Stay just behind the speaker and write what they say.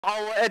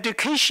Our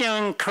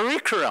education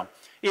curriculum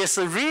is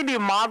really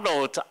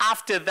modeled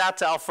after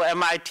that of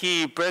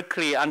MIT,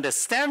 Berkeley, and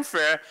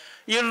Stanford.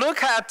 You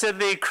look at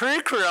the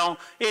curriculum,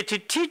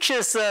 it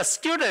teaches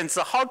students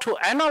how to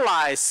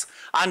analyze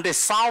and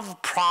solve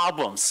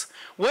problems.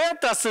 Where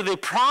does the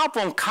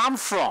problem come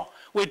from?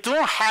 We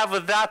don't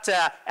have that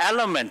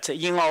element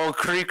in our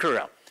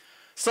curriculum.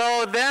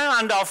 So then,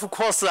 and of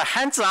course,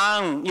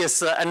 hands-on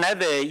is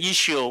another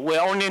issue. We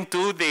only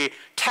do the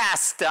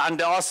test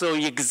and also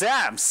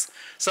exams.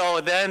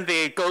 So then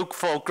they go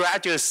for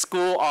graduate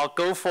school or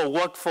go for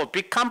work for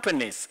big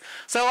companies.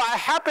 So I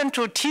happen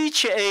to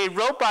teach a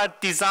robot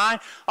design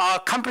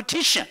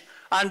competition.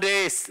 And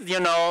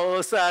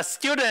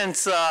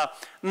students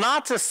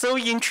not so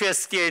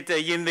interested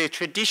in the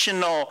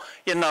traditional,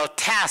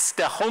 test,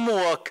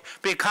 homework,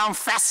 become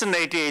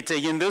fascinated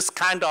in this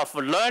kind of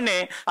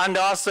learning, and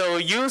also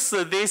use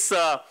this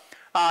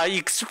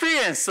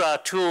experience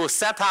to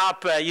set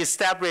up,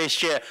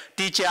 establish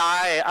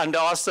DJI, and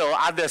also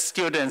other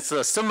students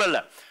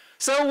similar.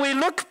 So we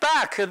look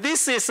back.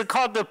 This is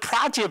called the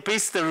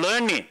project-based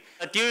learning.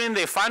 During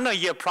the final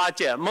year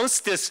project,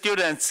 most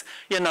students,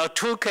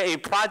 took a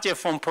project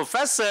from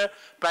professor,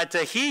 but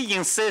he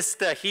insists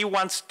that he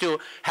wants to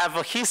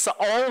have his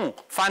own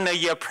final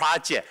year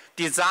project,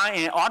 design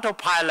an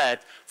autopilot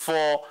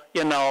for,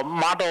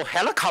 model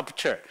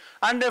helicopter.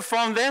 And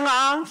from then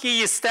on,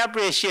 he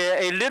established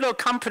a little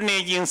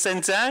company in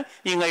Shenzhen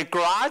in a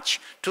garage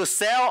to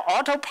sell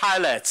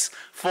autopilots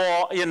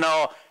for,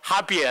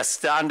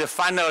 hobbyists, and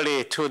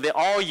finally to the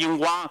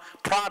all-in-one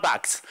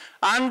products.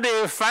 And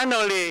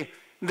finally,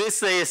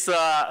 this is,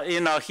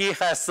 he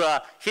has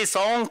his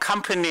own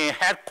company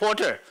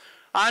headquarters.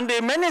 And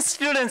many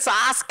students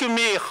ask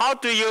me, how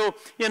do you,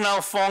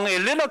 from a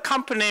little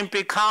company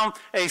become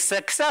a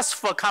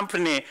successful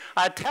company?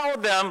 I tell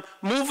them,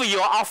 move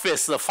your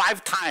office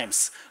 5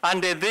 times,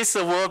 and this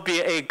will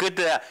be a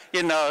good,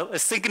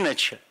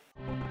 signature.